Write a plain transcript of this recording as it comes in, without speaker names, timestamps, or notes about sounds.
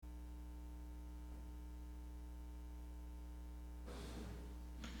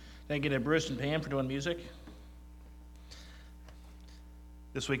Thank you to Bruce and Pam for doing music.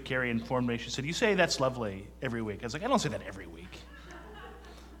 This week, Carrie informed me. She said, "You say that's lovely every week." I was like, "I don't say that every week."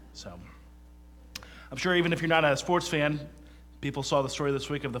 So, I'm sure even if you're not a sports fan, people saw the story this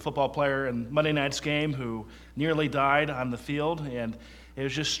week of the football player in Monday night's game who nearly died on the field, and it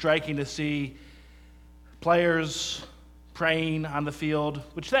was just striking to see players praying on the field,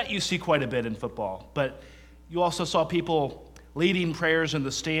 which that you see quite a bit in football. But you also saw people leading prayers in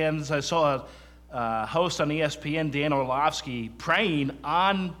the stands. I saw a host on ESPN, Dan Orlovsky, praying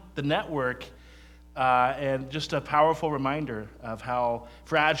on the network, and just a powerful reminder of how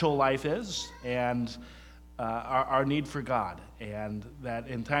fragile life is and our need for God, and that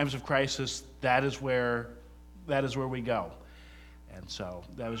in times of crisis, that is where we go. And so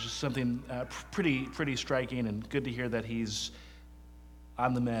that was just something pretty striking, and good to hear that he's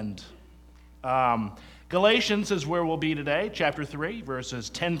on the mend. Galatians is where we'll be today, chapter 3, verses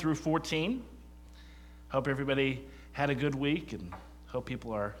 10 through 14. Hope everybody had a good week, and hope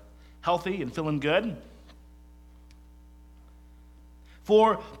people are healthy and feeling good.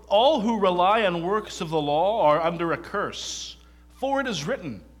 For all who rely on works of the law are under a curse. For it is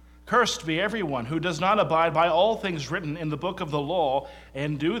written, "Cursed be everyone who does not abide by all things written in the book of the law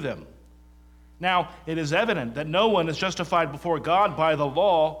and do them." Now it is evident that no one is justified before God by the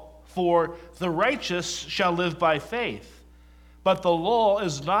law, for the righteous shall live by faith. But the law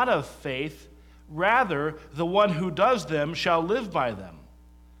is not of faith, rather the one who does them shall live by them.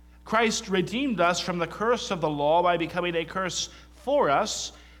 Christ redeemed us from the curse of the law by becoming a curse for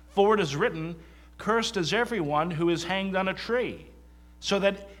us, for it is written, "Cursed is everyone who is hanged on a tree," so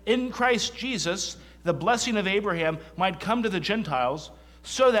that in Christ Jesus the blessing of Abraham might come to the Gentiles,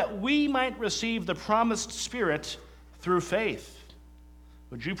 so that we might receive the promised Spirit through faith.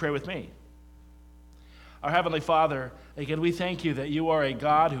 Would you pray with me? Our Heavenly Father, again, we thank you that you are a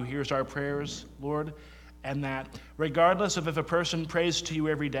God who hears our prayers, Lord, and that regardless of if a person prays to you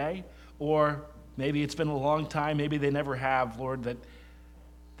every day, or maybe it's been a long time, maybe they never have, Lord, that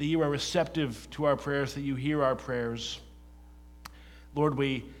you are receptive to our prayers, that you hear our prayers. Lord,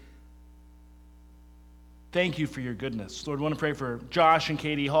 we thank you for your goodness. Lord, we want to pray for Josh and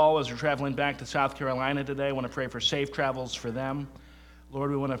Katie Hall as they're traveling back to South Carolina today. I want to pray for safe travels for them. Lord,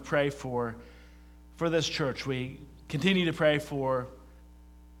 we want to pray for this church. We continue to pray for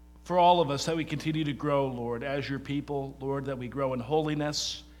all of us, that we continue to grow, Lord, as your people, Lord, that we grow in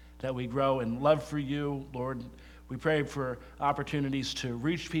holiness, that we grow in love for you, Lord. We pray for opportunities to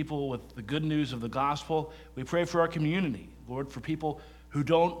reach people with the good news of the gospel. We pray for our community, Lord, for people who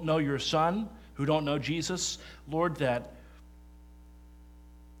don't know your Son, who don't know Jesus, Lord, that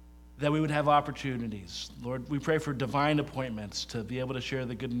we would have opportunities. Lord, we pray for divine appointments to be able to share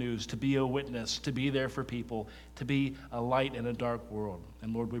the good news, to be a witness, to be there for people, to be a light in a dark world.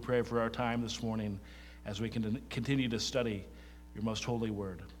 And Lord, we pray for our time this morning as we can continue to study your most holy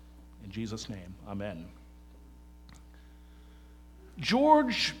word. In Jesus' name, amen.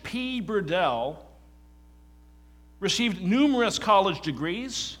 George P. Burdell received numerous college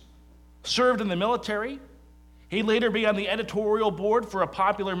degrees, served in the military. He later be on the editorial board for a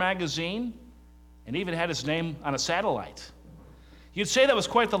popular magazine, and even had his name on a satellite. You'd say that was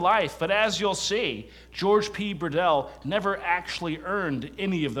quite the life, but as you'll see, George P. Burdell never actually earned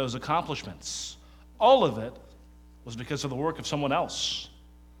any of those accomplishments. All of it was because of the work of someone else.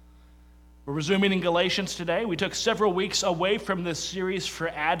 We're resuming in Galatians today. We took several weeks away from this series for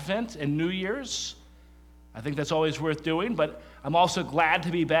Advent and New Year's. I think that's always worth doing, but I'm also glad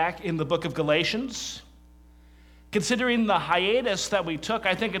to be back in the book of Galatians. Considering the hiatus that we took,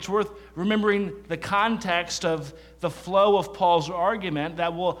 I think it's worth remembering the context of the flow of Paul's argument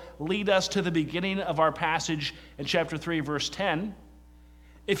that will lead us to the beginning of our passage in chapter 3, verse 10.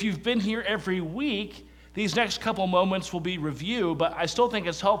 If you've been here every week, these next couple moments will be review, but I still think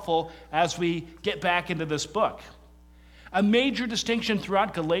it's helpful as we get back into this book. A major distinction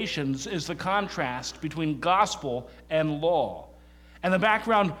throughout Galatians is the contrast between gospel and law. And the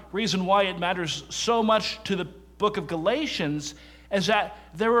background reason why it matters so much to the book of Galatians is that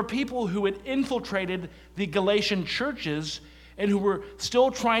there were people who had infiltrated the Galatian churches and who were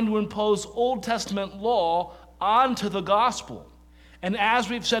still trying to impose Old Testament law onto the gospel. And as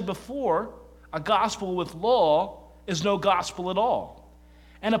we've said before, a gospel with law is no gospel at all.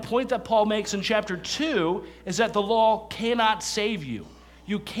 And a point that Paul makes in chapter 2 is that the law cannot save you.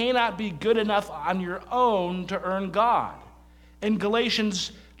 You cannot be good enough on your own to earn God. In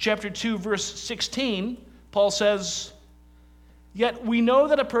Galatians chapter 2, verse 16, Paul says, "Yet we know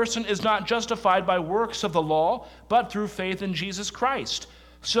that a person is not justified by works of the law, but through faith in Jesus Christ.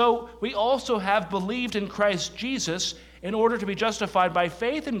 So we also have believed in Christ Jesus in order to be justified by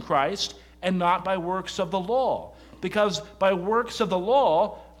faith in Christ and not by works of the law, because by works of the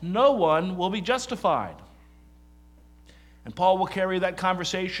law no one will be justified. And Paul will carry that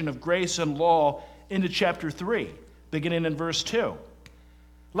conversation of grace and law into chapter 3, beginning in verse 2.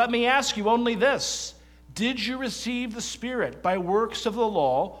 Let me ask you only this: did you receive the Spirit by works of the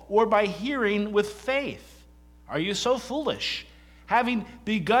law or by hearing with faith? Are you so foolish? Having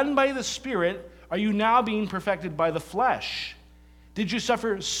begun by the Spirit, are you now being perfected by the flesh? Did you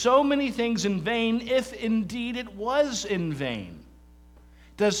suffer so many things in vain, if indeed it was in vain?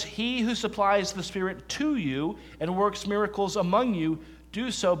 Does he who supplies the Spirit to you and works miracles among you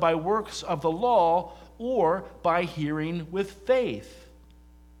do so by works of the law or by hearing with faith?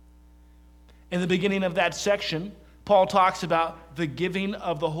 In the beginning of that section, Paul talks about the giving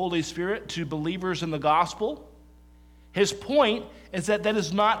of the Holy Spirit to believers in the gospel. His point is that that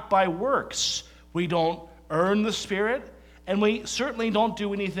is not by works. We don't earn the Spirit, and we certainly don't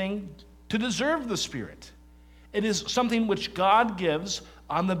do anything to deserve the Spirit. It is something which God gives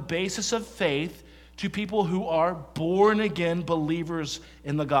on the basis of faith to people who are born-again believers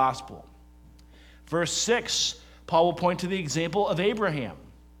in the gospel. Verse 6, Paul will point to the example of Abraham.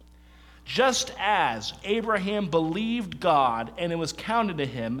 Just as Abraham believed God, and it was counted to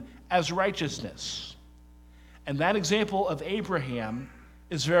him as righteousness. And that example of Abraham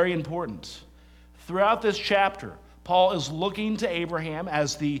is very important. Throughout this chapter, Paul is looking to Abraham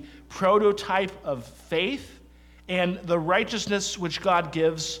as the prototype of faith and the righteousness which God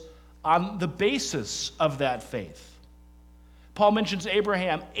gives on the basis of that faith. Paul mentions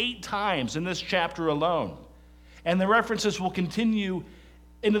Abraham 8 times in this chapter alone, and the references will continue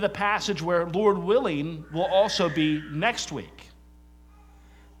into the passage where, Lord willing, will also be next week.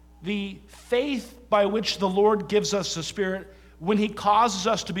 The faith by which the Lord gives us the Spirit when he causes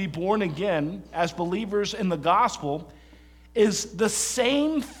us to be born again as believers in the gospel is the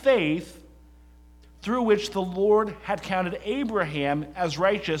same faith through which the Lord had counted Abraham as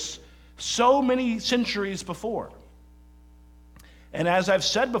righteous so many centuries before. And as I've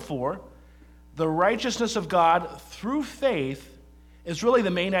said before, the righteousness of God through faith is really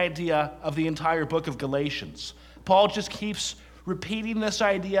the main idea of the entire book of Galatians. Paul just keeps repeating this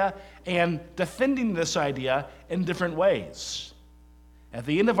idea and defending this idea in different ways. At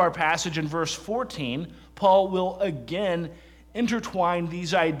the end of our passage in verse 14, Paul will again intertwine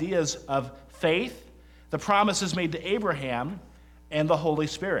these ideas of faith, the promises made to Abraham, and the Holy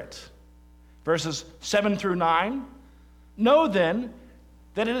Spirit. Verses 7 through 9, know then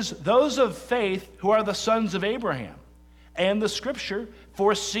that it is those of faith who are the sons of Abraham. And the Scripture,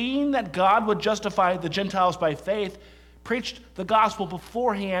 foreseeing that God would justify the Gentiles by faith, preached the gospel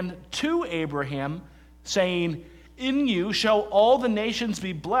beforehand to Abraham, saying, in you shall all the nations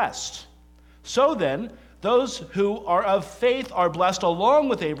be blessed. So then, those who are of faith are blessed along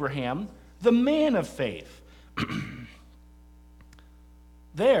with Abraham, the man of faith.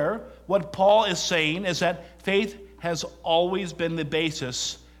 There, what Paul is saying is that faith has always been the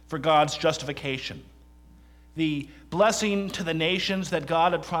basis for God's justification. The blessing to the nations that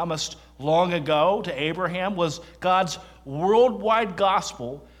God had promised long ago to Abraham was God's worldwide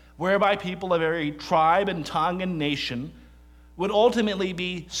gospel, whereby people of every tribe and tongue and nation would ultimately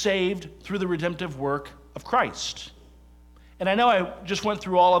be saved through the redemptive work of Christ. And I know I just went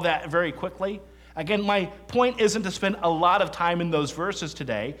through all of that very quickly. Again, my point isn't to spend a lot of time in those verses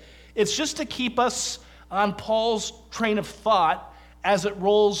today. It's just to keep us on Paul's train of thought as it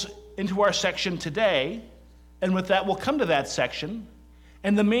rolls into our section today. And with that, we'll come to that section.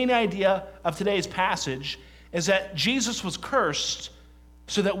 And the main idea of today's passage is that Jesus was cursed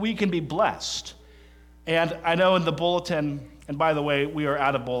so that we can be blessed. And I know in the bulletin, and by the way, we are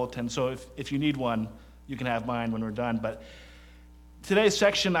out of bulletin, so if you need one, you can have mine when we're done. But today's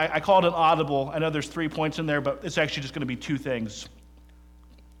section, I called it audible. I know there's 3 points in there, but it's actually just going to be 2 things.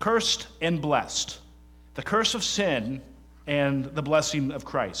 Cursed and blessed. The curse of sin and the blessing of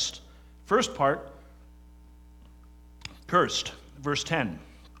Christ. First part, cursed, verse 10.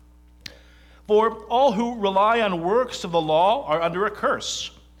 For all who rely on works of the law are under a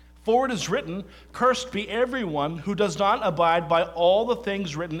curse. For it is written, cursed be everyone who does not abide by all the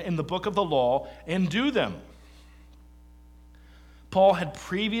things written in the book of the law and do them. Paul had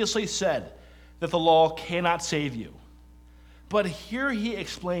previously said that the law cannot save you. But here he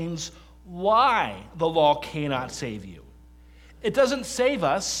explains why the law cannot save you. It doesn't save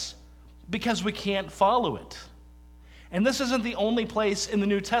us because we can't follow it. And this isn't the only place in the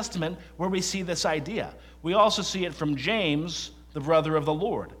New Testament where we see this idea. We also see it from James, the brother of the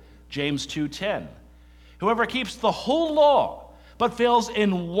Lord. James 2:10. Whoever keeps the whole law but fails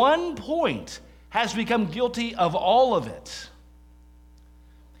in one point has become guilty of all of it.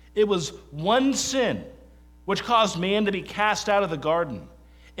 It was one sin which caused man to be cast out of the garden.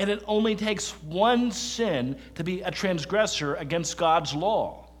 And it only takes one sin to be a transgressor against God's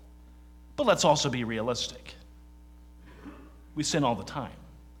law. But let's also be realistic. We sin all the time.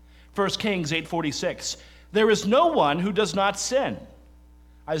 1 Kings 8:46, there is no one who does not sin.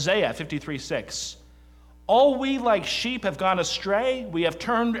 Isaiah 53:6, all we like sheep have gone astray, we have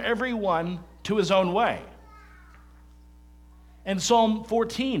turned every one to his own way. In Psalm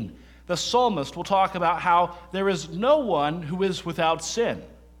 14, the psalmist will talk about how there is no one who is without sin.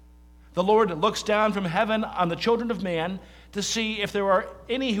 The Lord looks down from heaven on the children of man to see if there are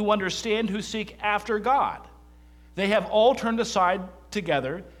any who understand, who seek after God. They have all turned aside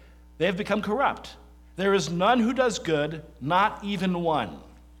together. They have become corrupt. There is none who does good, not even one.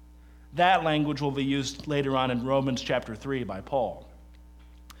 That language will be used later on in Romans chapter 3 by Paul.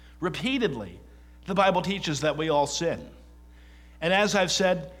 Repeatedly, the Bible teaches that we all sin. And as I've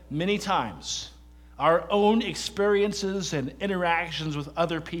said many times, our own experiences and interactions with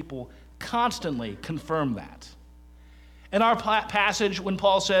other people constantly confirm that. In our passage, when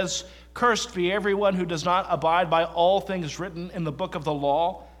Paul says, cursed be everyone who does not abide by all things written in the book of the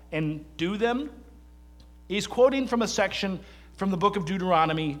law and do them, he's quoting from a section from the book of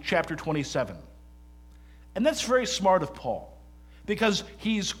Deuteronomy, chapter 27. And that's very smart of Paul, because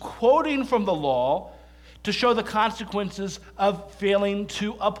he's quoting from the law to show the consequences of failing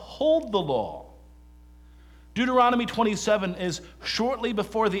to uphold the law. Deuteronomy 27 is shortly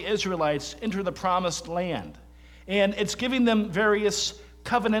before the Israelites enter the promised land, and it's giving them various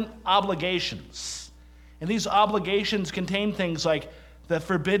covenant obligations. And these obligations contain things like the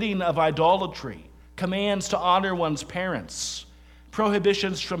forbidding of idolatry, commands to honor one's parents,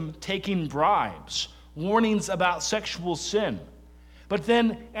 prohibitions from taking bribes, warnings about sexual sin. But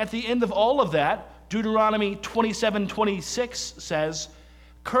then at the end of all of that, Deuteronomy 27:26 says,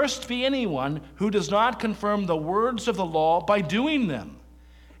 cursed be anyone who does not confirm the words of the law by doing them.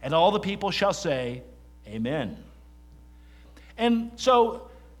 And all the people shall say, amen. And so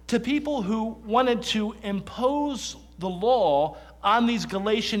to people who wanted to impose the law on these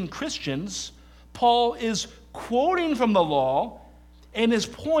Galatian Christians, Paul is quoting from the law, and his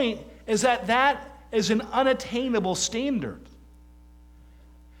point is that that is an unattainable standard.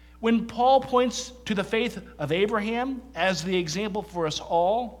 When Paul points to the faith of Abraham as the example for us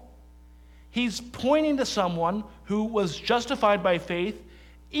all, he's pointing to someone who was justified by faith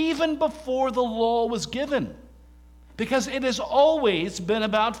even before the law was given, because it has always been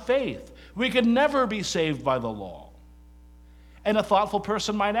about faith. We could never be saved by the law. And a thoughtful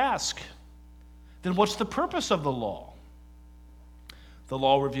person might ask, then what's the purpose of the law? The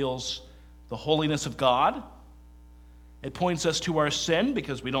law reveals the holiness of God. It points us to our sin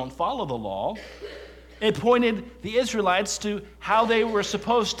because we don't follow the law. It pointed the Israelites to how they were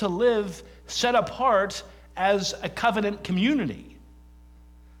supposed to live set apart as a covenant community.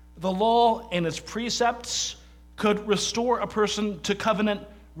 The law and its precepts could restore a person to covenant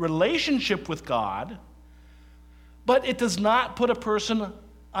relationship with God, but it does not put a person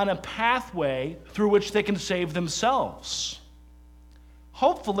on a pathway through which they can save themselves.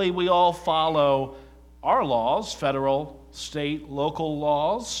 Hopefully, we all follow our laws, federal, state, local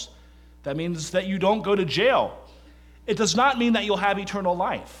laws. That means that you don't go to jail. It does not mean that you'll have eternal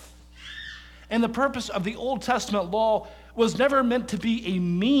life. And the purpose of the Old Testament law was never meant to be a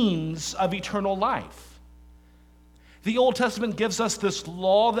means of eternal life. The Old Testament gives us this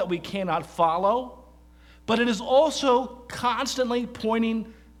law that we cannot follow, but it is also constantly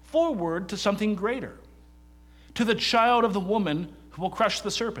pointing forward to something greater, to the child of the woman who will crush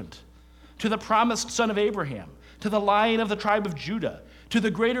the serpent, to the promised son of Abraham, to the Lion of the tribe of Judah, to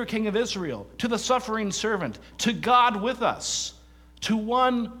the greater King of Israel, to the suffering servant, to God with us, to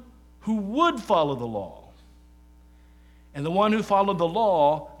one who would follow the law. And the one who followed the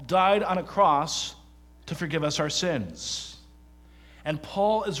law died on a cross to forgive us our sins. And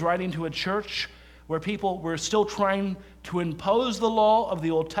Paul is writing to a church where people were still trying to impose the law of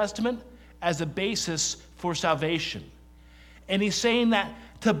the Old Testament as a basis for salvation. And he's saying that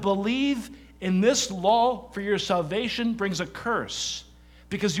to believe in this law for your salvation brings a curse,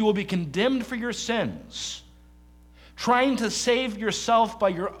 because you will be condemned for your sins. Trying to save yourself by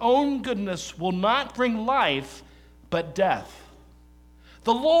your own goodness will not bring life, but death.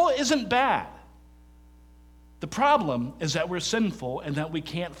 The law isn't bad. The problem is that we're sinful and that we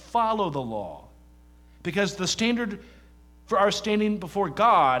can't follow the law, because the standard for our standing before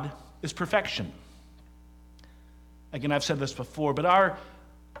God is perfection. Again, I've said this before, but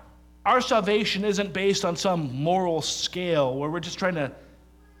our salvation isn't based on some moral scale where we're just trying to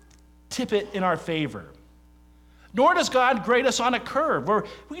tip it in our favor. Nor does God grade us on a curve where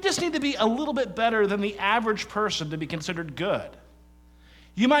we just need to be a little bit better than the average person to be considered good.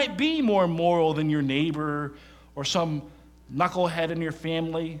 You might be more moral than your neighbor or some knucklehead in your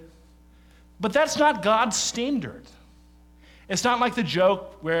family, but that's not God's standard. It's not like the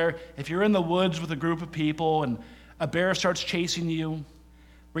joke where if you're in the woods with a group of people and a bear starts chasing you,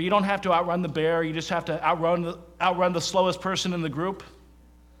 where you don't have to outrun the bear, you just have to outrun the slowest person in the group.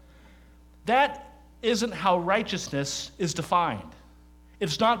 That isn't how righteousness is defined.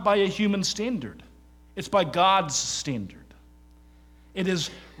 It's not by a human standard. It's by God's standard. It is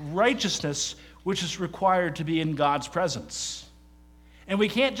righteousness which is required to be in God's presence. And we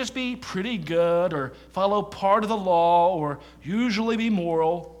can't just be pretty good or follow part of the law or usually be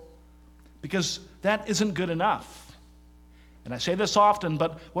moral, because that isn't good enough. And I say this often,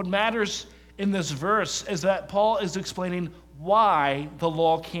 but what matters in this verse is that Paul is explaining why the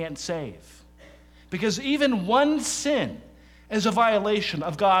law can't save. Because even one sin is a violation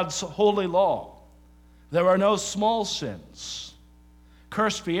of God's holy law. There are no small sins.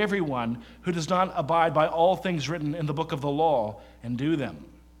 Cursed be everyone who does not abide by all things written in the book of the law and do them.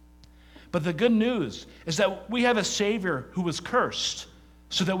 But the good news is that we have a Savior who was cursed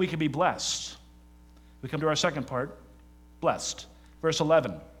so that we can be blessed. We come to our second part, blessed. Verse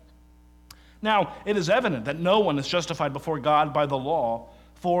 11. Now, it is evident that no one is justified before God by the law,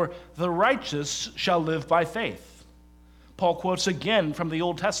 for the righteous shall live by faith. Paul quotes again from the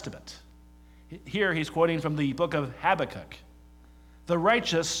Old Testament. Here he's quoting from the book of Habakkuk. The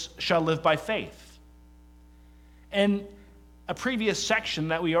righteous shall live by faith. In a previous section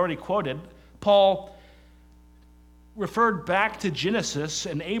that we already quoted, Paul referred back to Genesis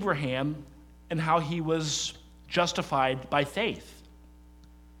and Abraham and how he was justified by faith.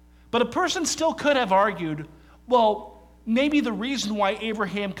 But a person still could have argued, well, maybe the reason why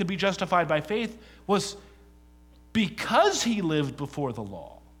Abraham could be justified by faith was because he lived before the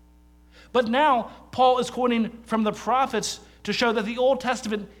law. But now, Paul is quoting from the prophets to show that the Old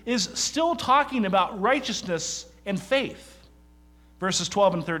Testament is still talking about righteousness and faith. Verses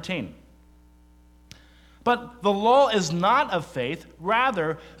 12 and 13. But the law is not of faith,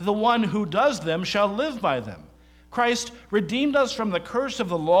 rather, the one who does them shall live by them. Christ redeemed us from the curse of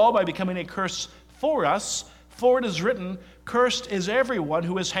the law by becoming a curse for us, for it is written, cursed is everyone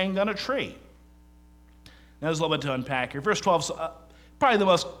who is hanged on a tree. Now, there's a little bit to unpack here. Verse 12 is probably the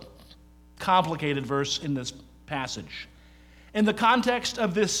most complicated verse in this passage. In the context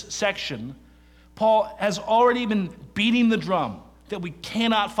of this section, Paul has already been beating the drum that we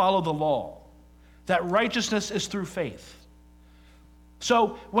cannot follow the law, that righteousness is through faith.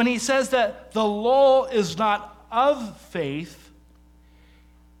 So when he says that the law is not of faith,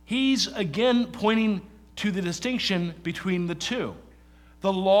 he's again pointing to the distinction between the two.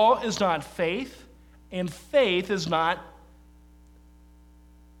 The law is not faith, and faith is not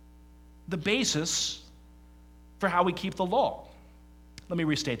the basis for how we keep the law. Let me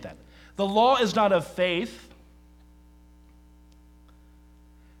restate that. The law is not of faith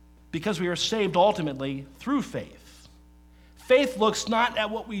because we are saved ultimately through faith. Faith looks not at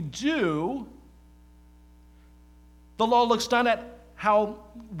what we do. The law looks not at how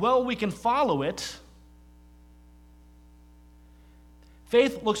well we can follow it.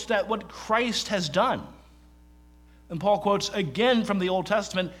 Faith looks at what Christ has done. And Paul quotes again from the Old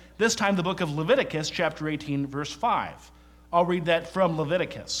Testament, this time the book of Leviticus, chapter 18, verse 5. I'll read that from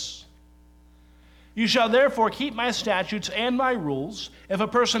Leviticus. You shall therefore keep my statutes and my rules. If a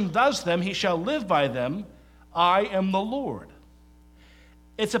person does them, he shall live by them. I am the Lord.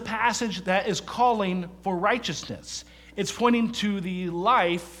 It's a passage that is calling for righteousness. It's pointing to the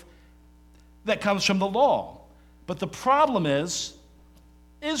life that comes from the law. But the problem is,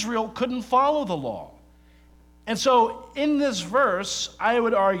 Israel couldn't follow the law. And so in this verse, I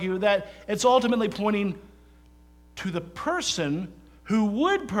would argue that it's ultimately pointing to the person who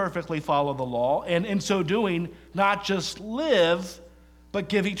would perfectly follow the law, and in so doing, not just live, but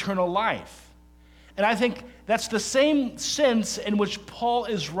give eternal life. And I think that's the same sense in which Paul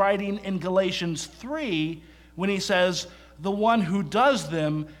is writing in Galatians 3 when he says, the one who does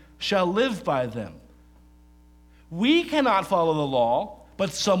them shall live by them. We cannot follow the law,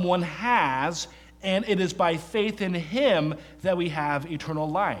 but someone has, and it is by faith in him that we have eternal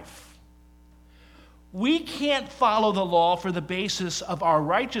life. We can't follow the law for the basis of our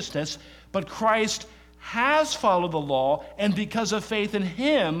righteousness, but Christ has followed the law, and because of faith in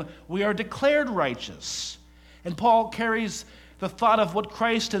him, we are declared righteous. And Paul carries the thought of what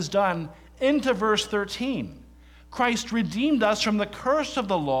Christ has done into verse 13. Christ redeemed us from the curse of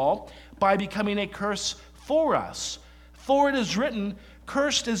the law by becoming a curse for us. For it is written,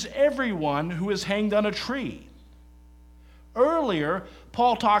 Cursed is everyone who is hanged on a tree. Earlier,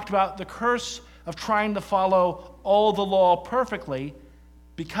 Paul talked about the curse of trying to follow all the law perfectly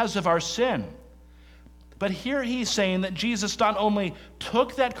because of our sin. But here he's saying that Jesus not only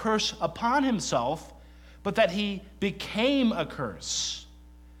took that curse upon himself, but that he became a curse.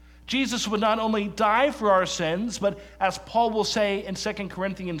 Jesus would not only die for our sins, but as Paul will say in 2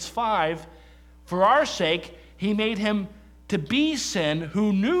 Corinthians 5, for our sake, he made him to be sin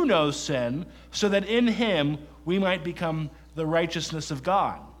who knew no sin, so that in him we might become the righteousness of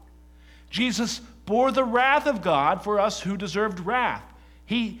God. Jesus bore the wrath of God for us who deserved wrath.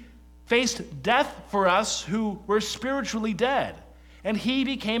 He faced death for us who were spiritually dead, and he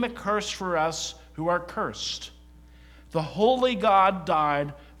became a curse for us who are cursed. The holy God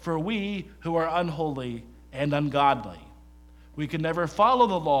died for we who are unholy and ungodly. We could never follow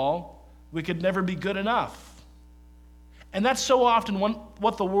the law. We could never be good enough. And that's so often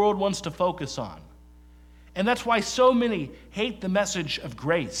what the world wants to focus on. And that's why so many hate the message of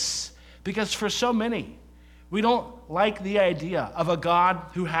grace. Because for so many, we don't like the idea of a God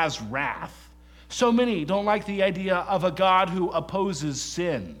who has wrath. So many don't like the idea of a God who opposes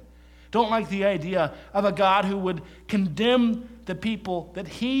sin. Don't like the idea of a God who would condemn the people that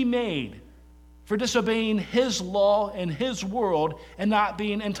he made for disobeying his law and his world and not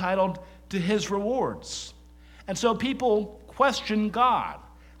being entitled to his rewards. And so people question God.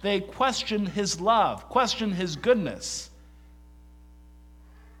 They question his love, question his goodness.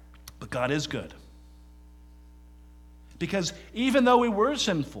 But God is good. Because even though we were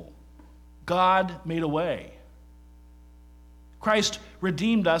sinful, God made a way. Christ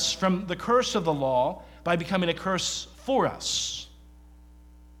redeemed us from the curse of the law by becoming a curse for us.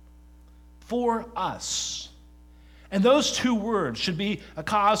 For us. And those two words should be a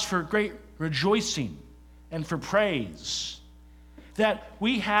cause for great rejoicing and for praise. That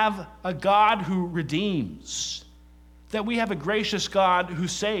we have a God who redeems. That we have a gracious God who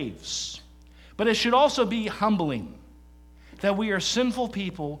saves. But it should also be humbling. That we are sinful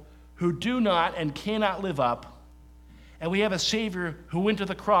people who do not and cannot live up. And we have a Savior who went to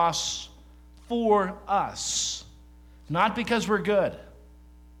the cross for us. Not because we're good,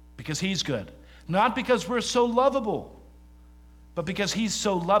 because he's good. Not because we're so lovable, but because he's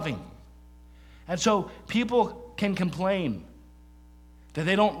so loving. And so people can complain that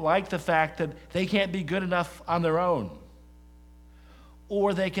they don't like the fact that they can't be good enough on their own.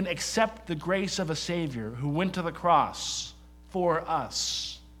 Or they can accept the grace of a Savior who went to the cross for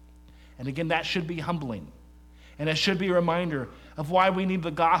us. And again, that should be humbling. And it should be a reminder of why we need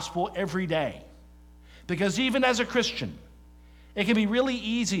the gospel every day. Because even as a Christian, it can be really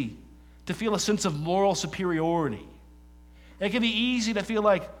easy to feel a sense of moral superiority. It can be easy to feel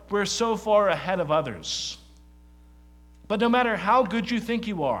like we're so far ahead of others. But no matter how good you think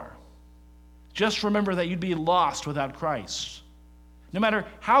you are, just remember that you'd be lost without Christ. No matter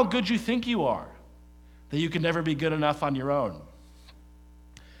how good you think you are, that you can never be good enough on your own.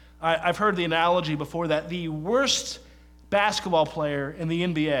 I've heard the analogy before that the worst basketball player in the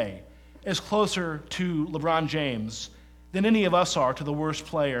NBA is closer to LeBron James than any of us are to the worst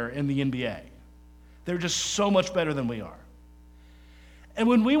player in the NBA. They're just so much better than we are. And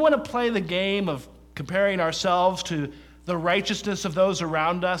when we want to play the game of comparing ourselves to the righteousness of those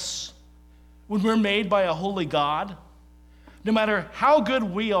around us, when we're made by a holy God, no matter how good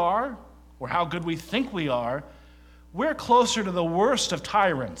we are or how good we think we are, we're closer to the worst of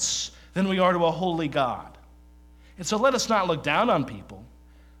tyrants than we are to a holy God. And so let us not look down on people.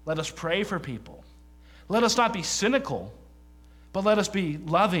 Let us pray for people. Let us not be cynical, but let us be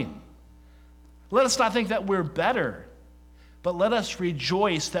loving. Let us not think that we're better, but let us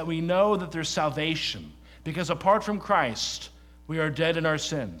rejoice that we know that there's salvation, because apart from Christ, we are dead in our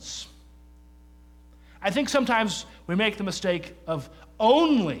sins. I think sometimes we make the mistake of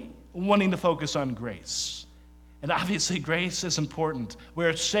only wanting to focus on grace. And obviously, grace is important.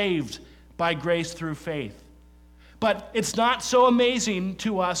 We're saved by grace through faith. But it's not so amazing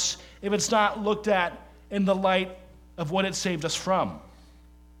to us if it's not looked at in the light of what it saved us from.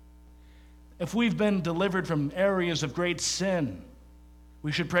 If we've been delivered from areas of great sin,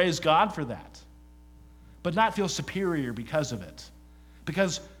 we should praise God for that, but not feel superior because of it.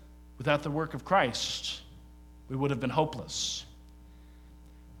 Because without the work of Christ, we would have been hopeless.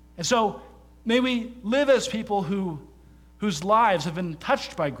 And so, may we live as people whose lives have been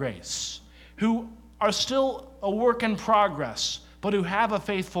touched by grace, who are still a work in progress, but who have a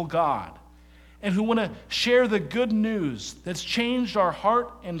faithful God, and who want to share the good news that's changed our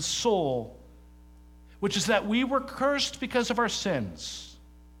heart and soul, which is that we were cursed because of our sins,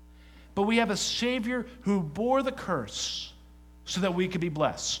 but we have a Savior who bore the curse so that we could be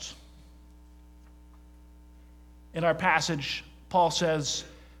blessed. In our passage, Paul says,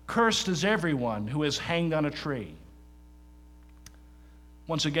 "Cursed is everyone who is hanged on a tree."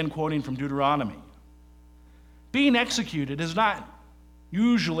 Once again, quoting from Deuteronomy. Being executed is not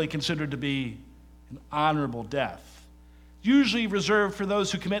usually considered to be an honorable death, usually reserved for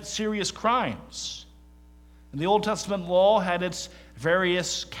those who commit serious crimes. And the Old Testament law had its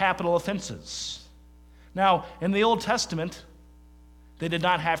various capital offenses. Now, in the Old Testament, they did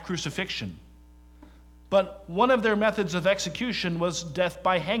not have crucifixion, but one of their methods of execution was death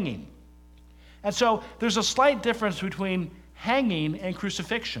by hanging. And so there's a slight difference between hanging and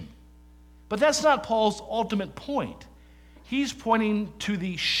crucifixion. But that's not Paul's ultimate point. He's pointing to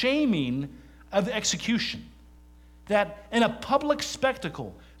the shaming of the execution, that in a public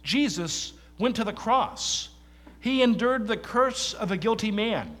spectacle, Jesus went to the cross. He endured the curse of a guilty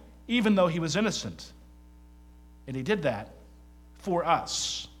man, even though he was innocent. And he did that for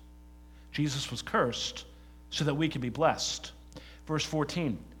us. Jesus was cursed so that we could be blessed. Verse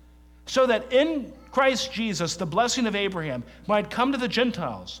 14. So that in Christ Jesus the blessing of Abraham might come to the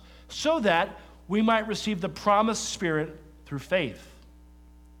Gentiles, so that we might receive the promised Spirit through faith.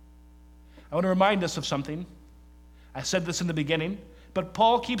 I want to remind us of something. I said this in the beginning, but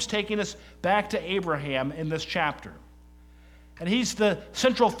Paul keeps taking us back to Abraham in this chapter. And he's the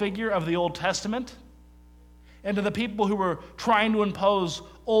central figure of the Old Testament. And to the people who were trying to impose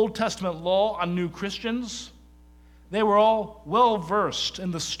Old Testament law on new Christians, they were all well versed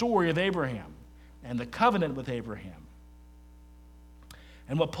in the story of Abraham and the covenant with Abraham.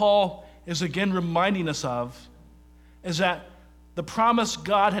 And what Paul is again reminding us of is that the promise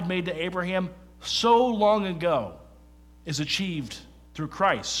God had made to Abraham so long ago is achieved through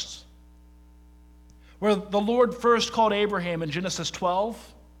Christ. Where the Lord first called Abraham in Genesis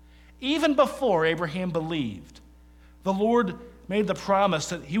 12, even before Abraham believed, the Lord made the promise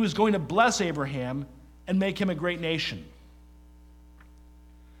that he was going to bless Abraham and make him a great nation.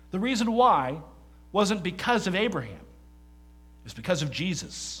 The reason why wasn't because of Abraham. It was because of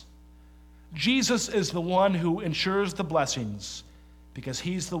Jesus. Jesus is the one who ensures the blessings because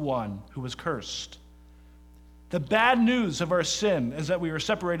he's the one who was cursed. The bad news of our sin is that we are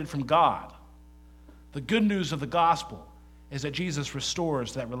separated from God. The good news of the gospel is that Jesus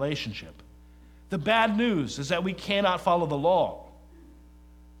restores that relationship. The bad news is that we cannot follow the law.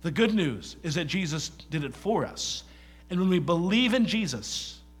 The good news is that Jesus did it for us. And when we believe in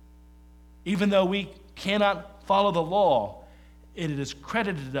Jesus, even though we cannot follow the law, it is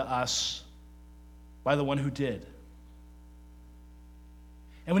credited to us by the one who did.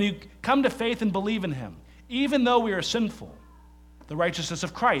 And when you come to faith and believe in him, even though we are sinful, the righteousness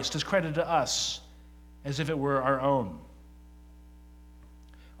of Christ is credited to us as if it were our own.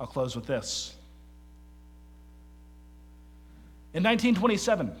 I'll close with this. In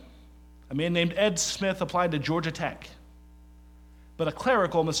 1927, a man named Ed Smith applied to Georgia Tech, but a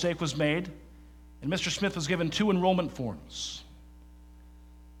clerical mistake was made, and Mr. Smith was given 2 enrollment forms.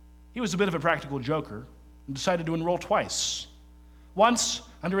 He was a bit of a practical joker and decided to enroll twice, once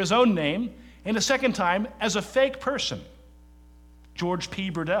under his own name and a second time as a fake person, George P.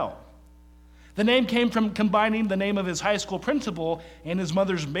 Burdell. The name came from combining the name of his high school principal and his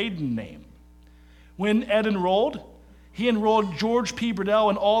mother's maiden name. When Ed enrolled, he enrolled George P. Burdell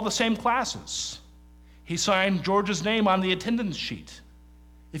in all the same classes. He signed George's name on the attendance sheet.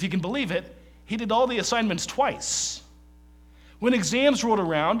 If you can believe it, he did all the assignments twice. When exams rolled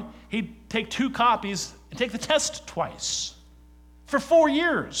around, he'd take 2 copies and take the test twice. For 4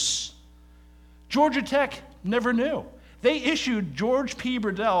 years. Georgia Tech never knew. They issued George P.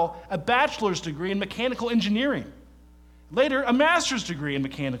 Burdell a bachelor's degree in mechanical engineering. Later, a master's degree in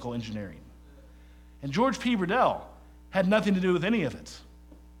mechanical engineering. And George P. Burdell had nothing to do with any of it.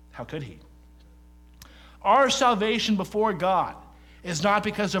 How could he? Our salvation before God is not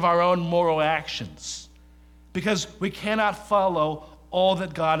because of our own moral actions, because we cannot follow all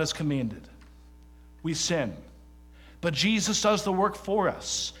that God has commanded. We sin. But Jesus does the work for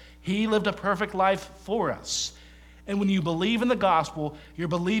us. He lived a perfect life for us. And when you believe in the gospel, you're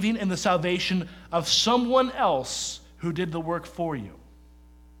believing in the salvation of someone else who did the work for you.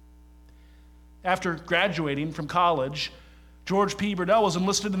 After graduating from college, George P. Burdell was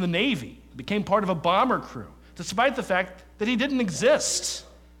enlisted in the Navy, became part of a bomber crew, despite the fact that he didn't exist.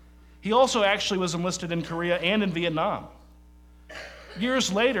 He also actually was enlisted in Korea and in Vietnam.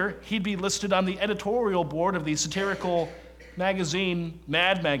 Years later, he'd be listed on the editorial board of the satirical magazine,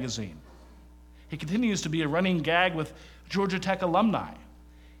 Mad Magazine. He continues to be a running gag with Georgia Tech alumni.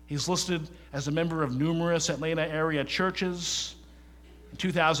 He's listed as a member of numerous Atlanta area churches. In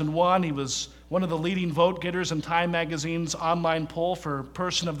 2001, he was one of the leading vote getters in Time Magazine's online poll for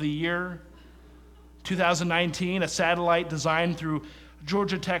Person of the Year. 2019, a satellite designed through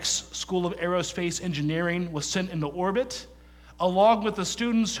Georgia Tech's School of Aerospace Engineering was sent into orbit, along with the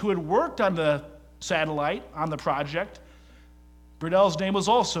students who had worked on the satellite, on the project. Burdell's name was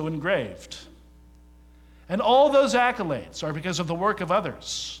also engraved. And all those accolades are because of the work of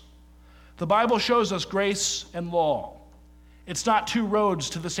others. The Bible shows us grace and law. It's not two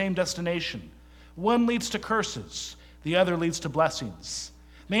roads to the same destination. One leads to curses, the other leads to blessings.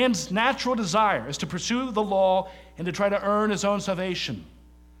 Man's natural desire is to pursue the law and to try to earn his own salvation.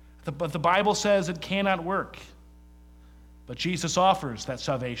 But the Bible says it cannot work. But Jesus offers that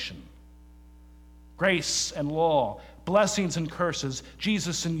salvation. Grace and law, blessings and curses,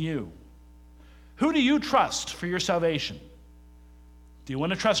 Jesus and you. Who do you trust for your salvation? Do you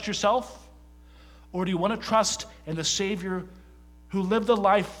want to trust yourself? Or do you want to trust in the Savior who lived the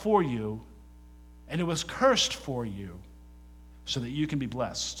life for you and who was cursed for you so that you can be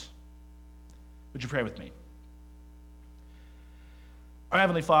blessed? Would you pray with me? Our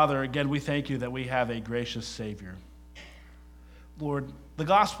Heavenly Father, again, we thank you that we have a gracious Savior. Lord, the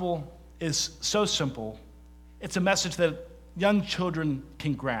gospel is so simple. It's a message that young children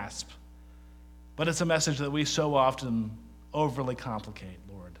can grasp, but it's a message that we so often overly complicate,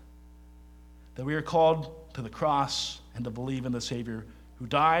 Lord. That we are called to the cross and to believe in the Savior who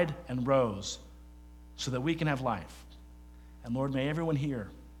died and rose so that we can have life. And Lord, may everyone here,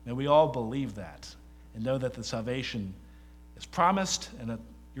 may we all believe that and know that the salvation is promised and that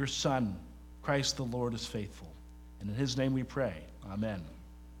your Son, Christ the Lord, is faithful. And in his name we pray. Amen.